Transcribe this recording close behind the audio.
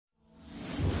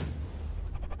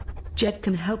Jed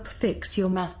can help fix your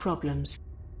math problems.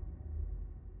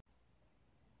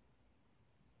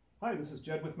 Hi, this is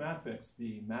Jed with MathFix,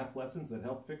 the math lessons that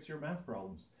help fix your math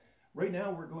problems. Right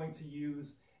now we're going to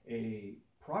use a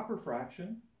proper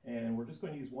fraction, and we're just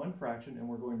going to use one fraction and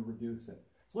we're going to reduce it.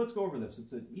 So let's go over this.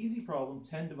 It's an easy problem,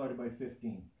 10 divided by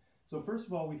 15. So first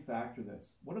of all, we factor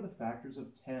this. What are the factors of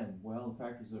 10? Well, the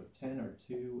factors of 10 are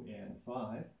 2 and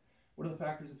 5. What are the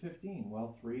factors of 15?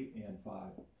 Well, 3 and 5.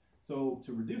 So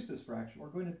to reduce this fraction, we're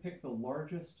going to pick the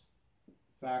largest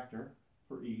factor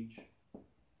for each,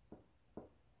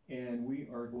 and we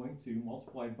are going to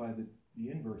multiply by the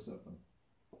inverse of them.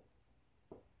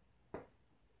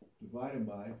 Divide them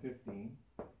by 15,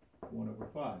 1 over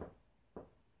 5.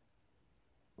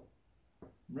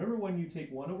 Remember, when you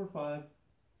take 1 over 5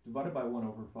 divided by 1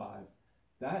 over 5,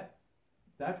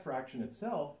 that fraction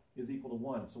itself is equal to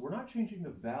 1. So we're not changing the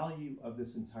value of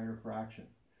this entire fraction.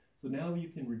 So now you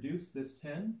can reduce this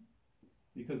 10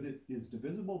 because it is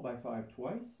divisible by 5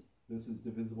 twice. This is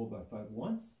divisible by 5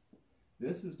 once.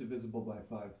 This is divisible by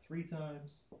 5 3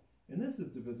 times. And this is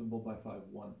divisible by 5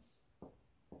 once,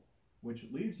 which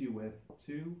leaves you with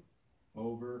 2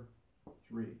 over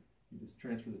 3. You just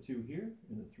transfer the 2 here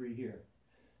and the 3 here.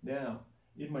 Now,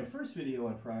 in my first video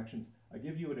on fractions, I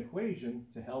give you an equation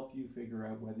to help you figure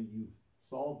out whether you've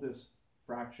solved this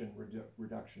fraction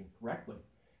reduction correctly.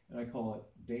 And I call it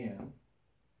DAN,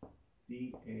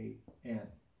 D-A-N.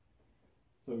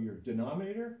 So your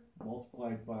denominator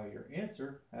multiplied by your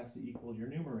answer has to equal your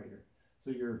numerator.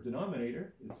 So your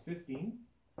denominator is 15.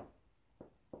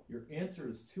 Your answer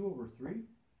is 2 over 3.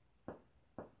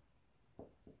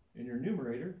 And your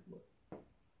numerator,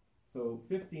 so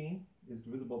 15 is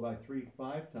divisible by 3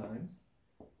 5 times.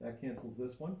 That cancels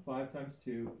this one. 5 times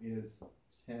 2 is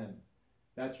 10.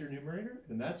 That's your numerator,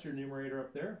 and that's your numerator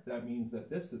up there. That means that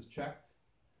this is checked.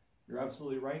 You're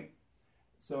absolutely right.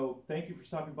 So thank you for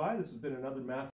stopping by. This has been another math